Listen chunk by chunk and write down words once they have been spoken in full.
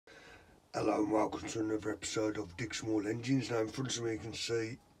Hello and welcome to another episode of Dig Small Engines. Now in front of me you can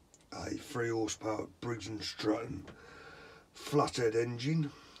see a 3 horsepower Briggs & Stratton flathead engine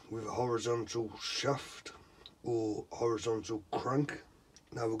with a horizontal shaft or horizontal crank.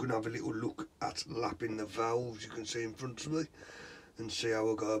 Now we're going to have a little look at lapping the valves you can see in front of me and see how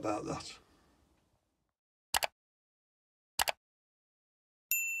we'll go about that.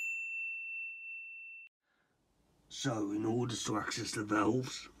 So in order to access the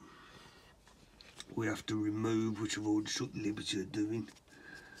valves, we have to remove, which I've already took the liberty of doing,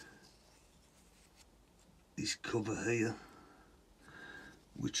 this cover here,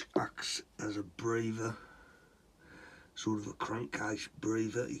 which acts as a breather, sort of a crankcase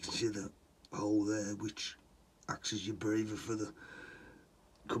breather. You can see the hole there, which acts as your breather for the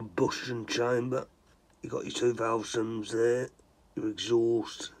combustion chamber. You've got your two valve stems there, your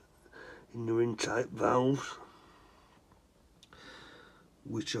exhaust and your intake valves,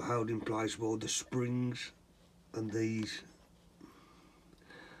 which are held in place by the springs and these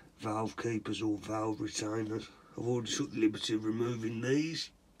valve keepers or valve retainers. I've already took the liberty of removing these.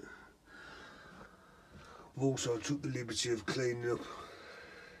 I've also took the liberty of cleaning up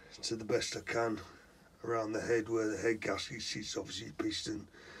to the best I can around the head where the head gasket sits, obviously piston,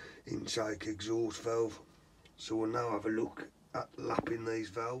 intake, exhaust valve. So we'll now have a look at lapping these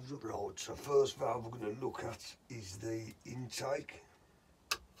valves up. Right, so first valve we're going to look at is the intake.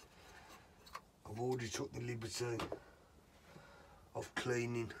 I've already took the liberty of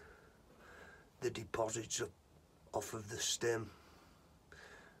cleaning the deposits up off of the stem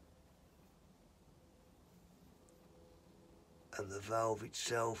and the valve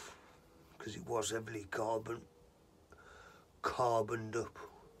itself, because it was heavily carboned up,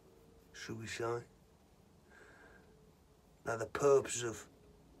 should we say. Now the purpose of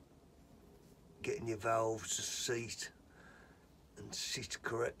getting your valves to seat and sit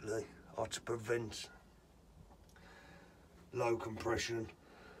correctly are to prevent low compression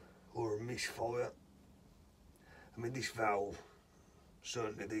or a misfire. I mean, this valve,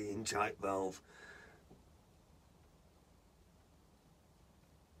 certainly the intake valve,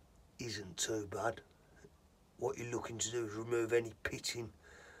 isn't too bad. What you're looking to do is remove any pitting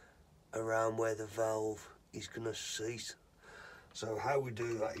around where the valve is going to seat. So how we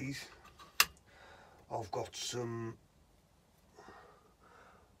do that is, I've got some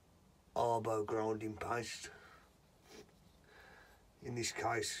ABRO Grinding Paste. In this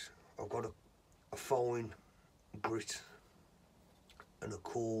case I've got a fine grit and a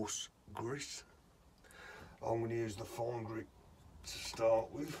coarse grit. I'm going to use the fine grit to start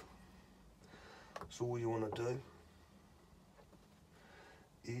with. So all you want to do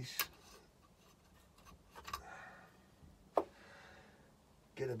is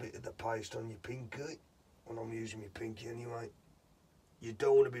get a bit of the paste on your pinky, and I'm using my pinky anyway. You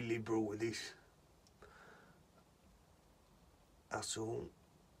don't want to be liberal with this at all.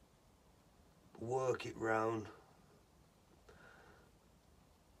 Work it round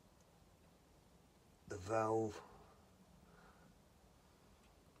the valve,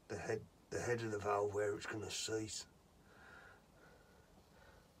 the head of the valve where it's going to seat.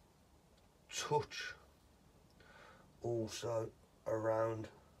 Touch also around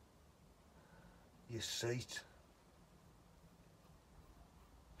your seat.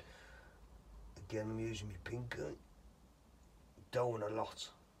 Again, I'm using my pinky. Don't want a lot.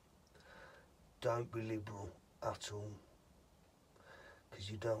 Don't be liberal at all,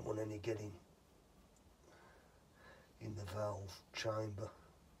 because you don't want any getting in the valve chamber.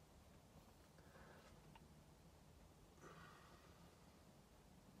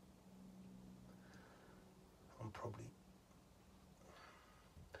 I'm probably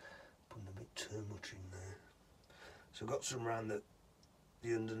putting a bit too much in there. So I've got some around the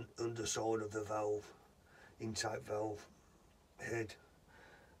underside of the valve, intake valve head,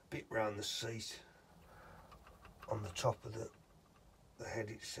 a bit round the seat, on the top of the head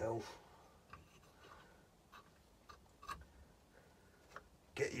itself.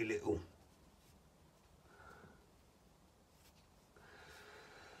 Get your little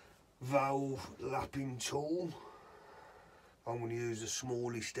valve lapping tool. I'm going to use the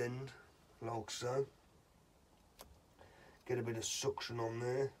smallest end, like so. Get a bit of suction on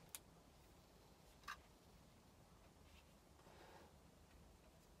there.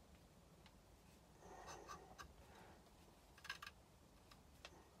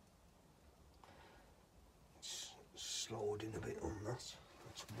 Slide in a bit on that.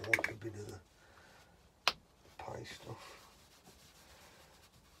 Let's wipe a bit of the paste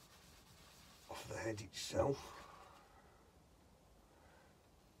off the head itself.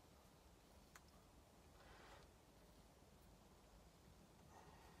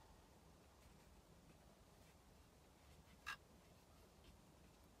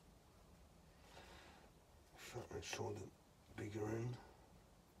 Make sure the bigger end.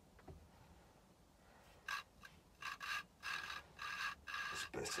 It's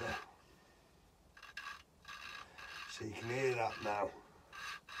better. So you can hear that now.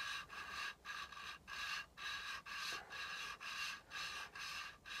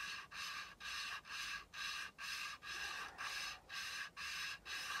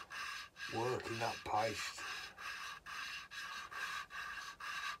 Working that paste.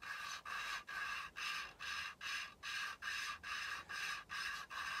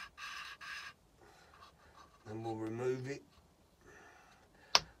 Then we'll remove it.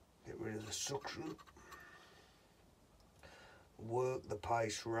 Get rid of the suction. Work the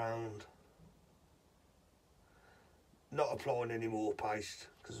paste round. Not applying any more paste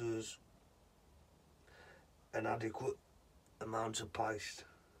because there's an adequate amount of paste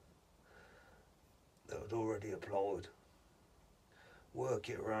that was already applied. Work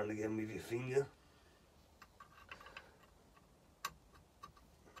it around again with your finger.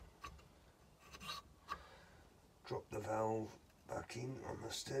 Drop the valve back in on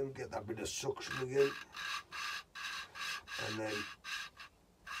the stem, get that bit of suction again, and then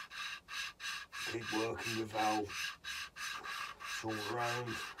keep working the valve all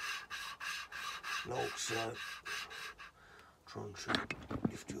around like so. Try and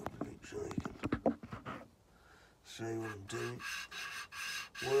lift you up a bit so you can see what I'm doing.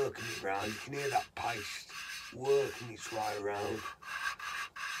 Working it round, you can hear that paste working its way around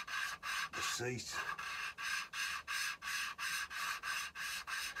the seat.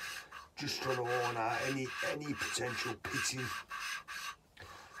 Just trying to iron out any potential pitting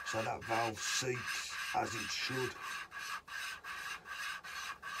so that valve seats as it should.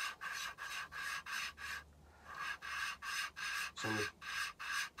 So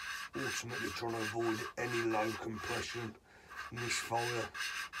we're ultimately trying to avoid any low compression, misfire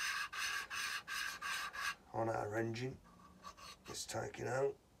on our engine. It's taken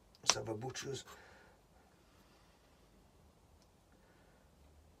out. Let's have a butcher's.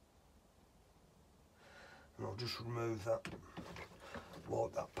 And I'll just remove that,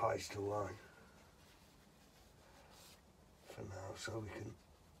 wipe that paste away for now, so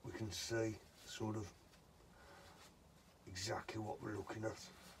we can see sort of exactly what we're looking at.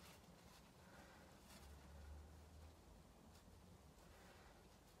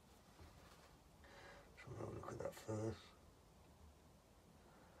 So we'll have a look at that first.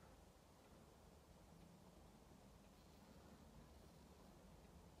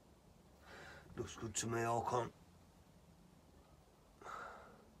 Looks good to me. I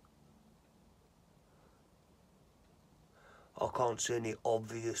can't see any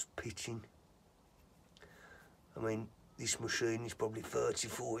obvious pitching. I mean, this machine is probably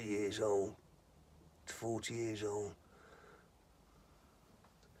 34 years old. It's 40 years old.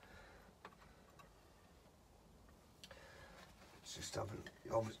 It's just having,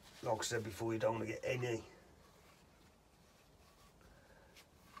 like I said before, you don't want to get any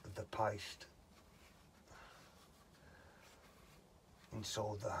of the paste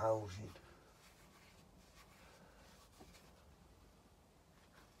inside the housing.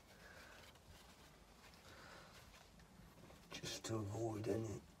 Just to avoid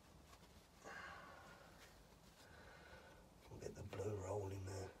any. We'll get the blue roll in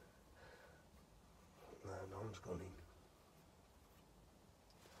there. No, none's gone in.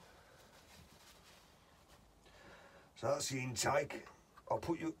 So that's the intake. I'll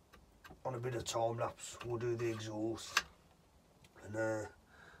put you on a bit of time lapse. We'll do the exhaust. And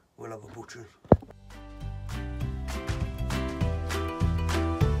we'll have a butcher.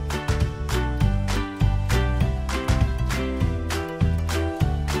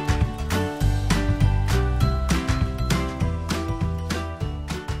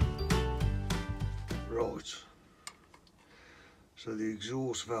 Right, so the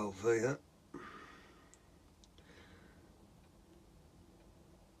exhaust valve here,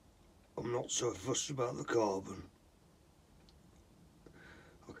 I'm not so fussed about the carbon.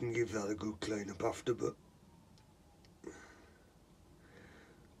 I can give that a good clean up after, but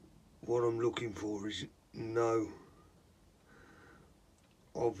what I'm looking for is no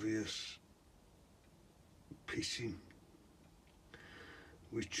obvious pissing,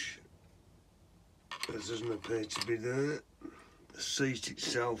 which there doesn't appear to be there. The seat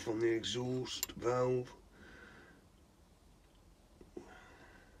itself on the exhaust valve,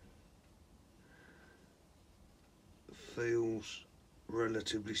 feels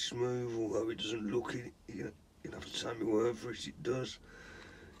relatively smooth, although it doesn't look it. You'll have to take my word for it, it does.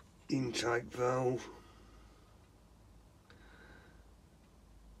 Intake valve,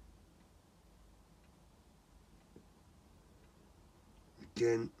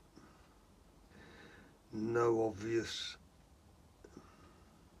 again no obvious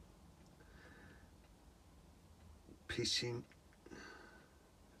pissing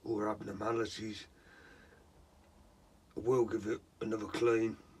or abnormalities. I will give it another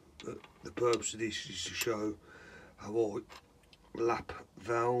clean, but the purpose of this is to show how I lap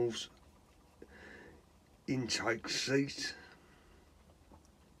valves, intake seat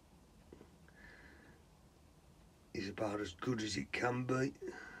is about as good as it can be.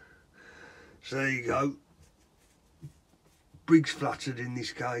 So there you go, Briggs Flathead in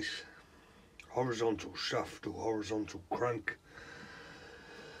this case, horizontal shaft or horizontal crank.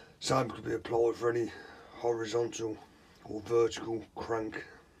 Same could be applied for any horizontal or vertical crank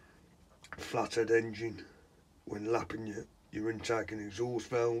flathead engine when lapping your intake and exhaust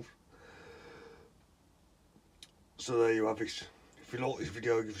valve. So there you have it. If you like this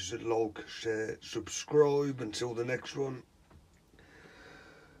video, give us a like, share, subscribe. Until the next one,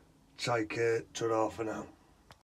 take care, ta-ra for now.